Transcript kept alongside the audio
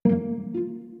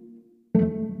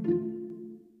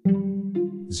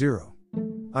0.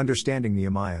 Understanding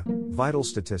Nehemiah, vital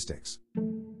statistics.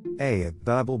 A.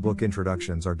 Bible book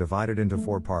introductions are divided into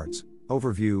 4 parts: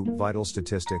 overview, vital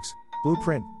statistics,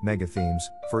 blueprint, mega themes,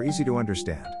 for easy to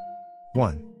understand.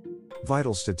 1.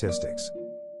 Vital statistics.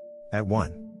 At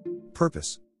 1.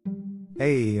 Purpose.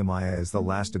 Nehemiah is the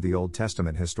last of the Old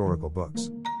Testament historical books.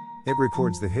 It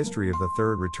records the history of the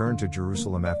third return to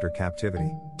Jerusalem after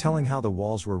captivity, telling how the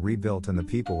walls were rebuilt and the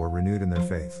people were renewed in their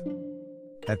faith.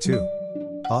 At 2.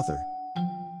 Author.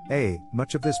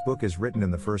 Much of this book is written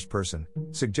in the first person,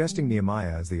 suggesting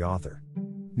Nehemiah as the author.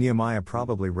 Nehemiah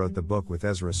probably wrote the book with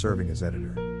Ezra serving as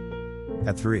editor.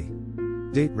 At 3.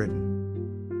 Date written.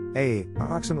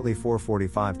 Approximately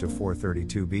 445 to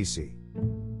 432 BC.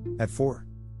 At 4.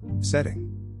 Setting.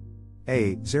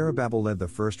 Zerubbabel led the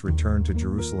first return to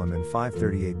Jerusalem in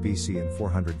 538 BC and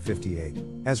 458.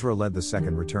 Ezra led the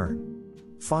second return.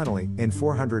 Finally, in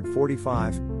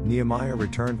 445, Nehemiah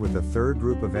returned with the third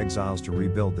group of exiles to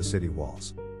rebuild the city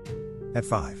walls. At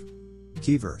 5.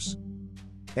 Key verse.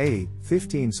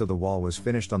 15 So the wall was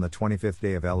finished on the 25th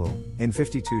day of Elul, in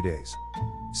 52 days.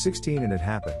 16 And it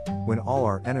happened, when all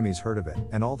our enemies heard of it,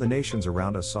 and all the nations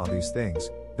around us saw these things,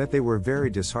 that they were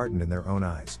very disheartened in their own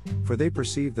eyes, for they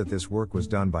perceived that this work was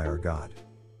done by our God.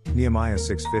 Nehemiah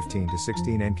 6:15 to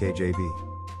 16 NKJV.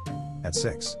 At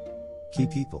 6. Key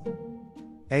people.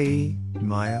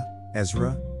 Nehemiah,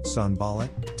 Ezra,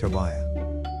 Sanballat, Tobiah.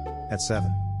 At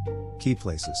 7. Key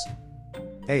places.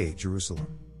 Jerusalem.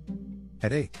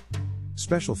 At 8.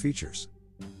 Special features.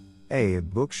 A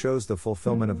book shows the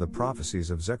fulfillment of the prophecies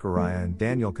of Zechariah and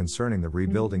Daniel concerning the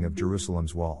rebuilding of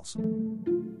Jerusalem's walls.